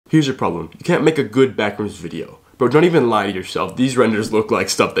Here's your problem. You can't make a good backrooms video. Bro, don't even lie to yourself. These renders look like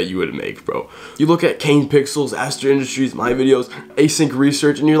stuff that you would make, bro. You look at Kane Pixels, Aster Industries, my videos, Async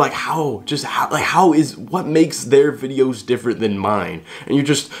Research, and you're like, how? Just how? Like, what makes their videos different than mine? And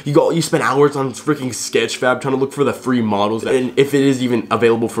you spend hours on freaking Sketchfab trying to look for the free models, and if it is even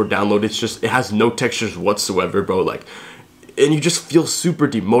available for download, it has no textures whatsoever, bro. Like, and you just feel super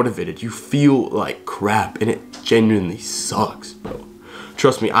demotivated. You feel like crap, and it genuinely sucks, bro.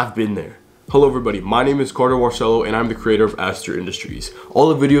 Trust me, I've been there. Hello everybody, my name is Carter Warcello and I'm the creator of Aster Industries.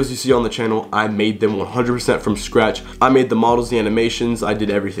 All the videos you see on the channel, I made them 100% from scratch. I made the models, the animations, I did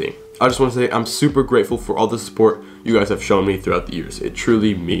everything. I just want to say I'm super grateful for all the support you guys have shown me throughout the years. It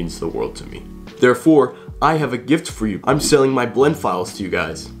truly means the world to me. Therefore, I have a gift for you. I'm selling my blend files to you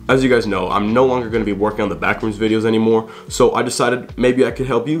guys. As you guys know, I'm no longer going to be working on the backrooms videos anymore, so I decided maybe I could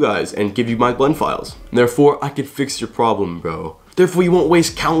help you guys and give you my blend files. Therefore, I could fix your problem, bro. Therefore, you won't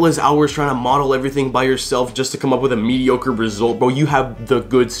waste countless hours trying to model everything by yourself just to come up with a mediocre result, bro. You have the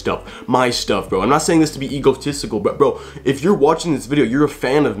good stuff, my stuff, bro. I'm not saying this to be egotistical, but bro, if you're watching this video, you're a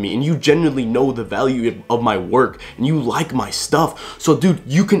fan of me and you genuinely know the value of my work and you like my stuff. So dude,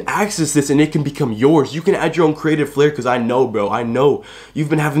 you can access this and it can become yours. You can add your own creative flair, because I know, bro, I know you've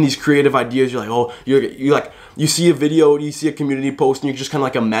been having these creative ideas. You're like, oh, you're like, you see a video, you see a community post, and you're just kind of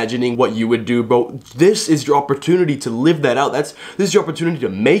like imagining what you would do, bro. This is your opportunity to live that out. This is your opportunity to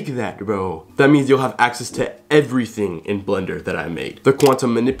make that, bro. That means you'll have access to everything in Blender that I made. The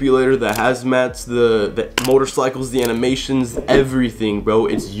quantum manipulator, the hazmats, the motorcycles, the animations, everything, bro.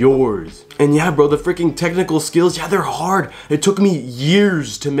 It's yours. And yeah, bro, the freaking technical skills, yeah, they're hard. It took me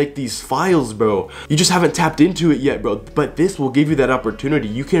years to make these files, bro. You just haven't tapped into it yet, bro. But this will give you that opportunity.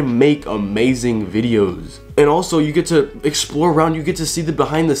 You can make amazing videos. And also, you get to explore around, you get to see the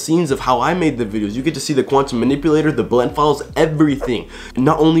behind the scenes of how I made the videos. You get to see the quantum manipulator, the blend files, everything.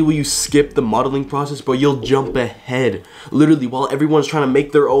 Not only will you skip the modeling process, but you'll jump ahead. Literally, while everyone's trying to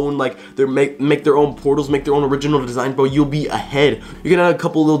make their own, like, make their own portals, make their own original design, bro, you'll be ahead. You can add a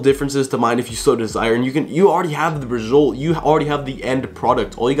couple little differences to mine if you so desire, and you already have the result. You already have the end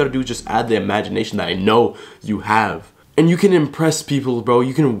product. All you gotta do is just add the imagination that I know you have. And you can impress people, bro.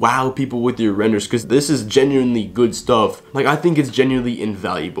 You can wow people with your renders, because this is genuinely good stuff. Like, I think it's genuinely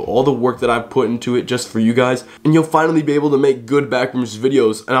invaluable. All the work that I've put into it just for you guys. And you'll finally be able to make good backrooms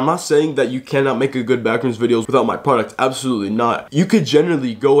videos. And I'm not saying that you cannot make a good backrooms videos without my product. Absolutely not. You could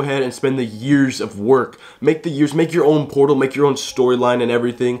generally go ahead and spend the years of work. Make your own portal, make your own storyline and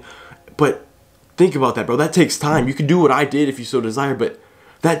everything. But think about that, bro. That takes time. You can do what I did if you so desire, but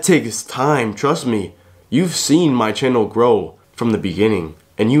that takes time. Trust me. You've seen my channel grow from the beginning,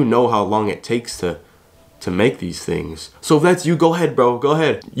 and you know how long it takes to make these things. So if that's you, go ahead, bro, go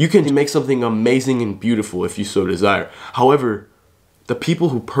ahead. You can make something amazing and beautiful if you so desire. However, the people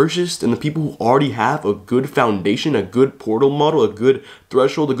who purchased and the people who already have a good foundation, a good portal model, a good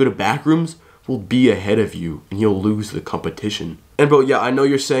threshold, a good backrooms, will be ahead of you, and you'll lose the competition. And bro, yeah, I know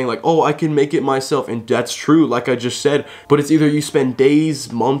you're saying like, oh, I can make it myself, and that's true, like I just said, but it's either you spend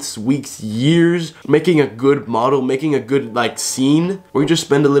days, months, weeks, years making a good model, making a good like scene, or you just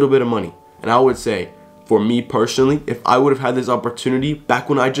spend a little bit of money. And I would say, for me personally, if I would have had this opportunity back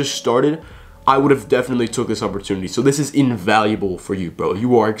when I just started, I would have definitely took this opportunity. So this is invaluable for you, bro.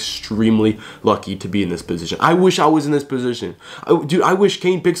 You are extremely lucky to be in this position. I wish I was in this position. Dude, I wish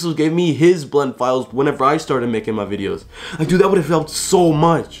Kane Pixels gave me his blend files whenever I started making my videos. Like, dude, that would have helped so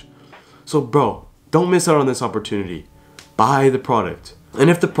much. So, bro, don't miss out on this opportunity. Buy the product.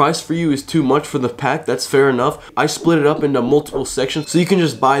 And if the price for you is too much for the pack, that's fair enough. I split it up into multiple sections, so you can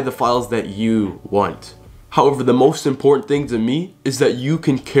just buy the files that you want. However, the most important thing to me is that you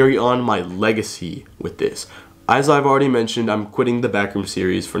can carry on my legacy with this. As I've already mentioned, I'm quitting the Backroom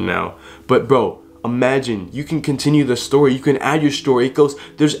series for now. But bro, imagine you can continue the story. You can add your story.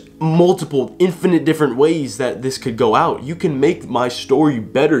 There's multiple, infinite different ways that this could go out. You can make my story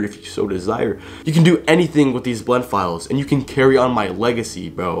better if you so desire. You can do anything with these blend files, and you can carry on my legacy,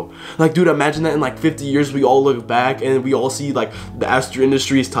 bro. Like, dude, imagine that in like 50 years we all look back and we all see like the Aster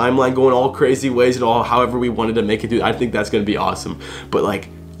Industries timeline going all crazy ways and all however we wanted to make it, dude. I think that's gonna be awesome. But like,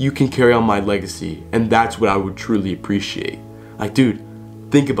 you can carry on my legacy, and that's what I would truly appreciate. Like, dude,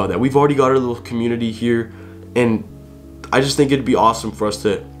 think about that. We've already got our little community here, and I just think it'd be awesome for us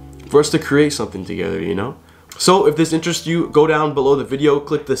to create something together, you know? So if this interests you, go down below the video,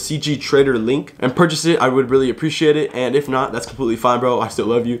 click the CG Trader link and purchase it. I would really appreciate it. And if not, that's completely fine, bro. I still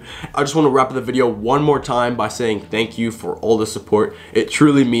love you. I just want to wrap up the video one more time by saying thank you for all the support. It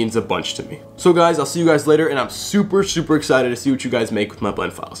truly means a bunch to me. So guys, I'll see you guys later, and I'm super excited to see what you guys make with my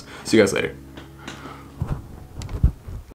blend files. See you guys later.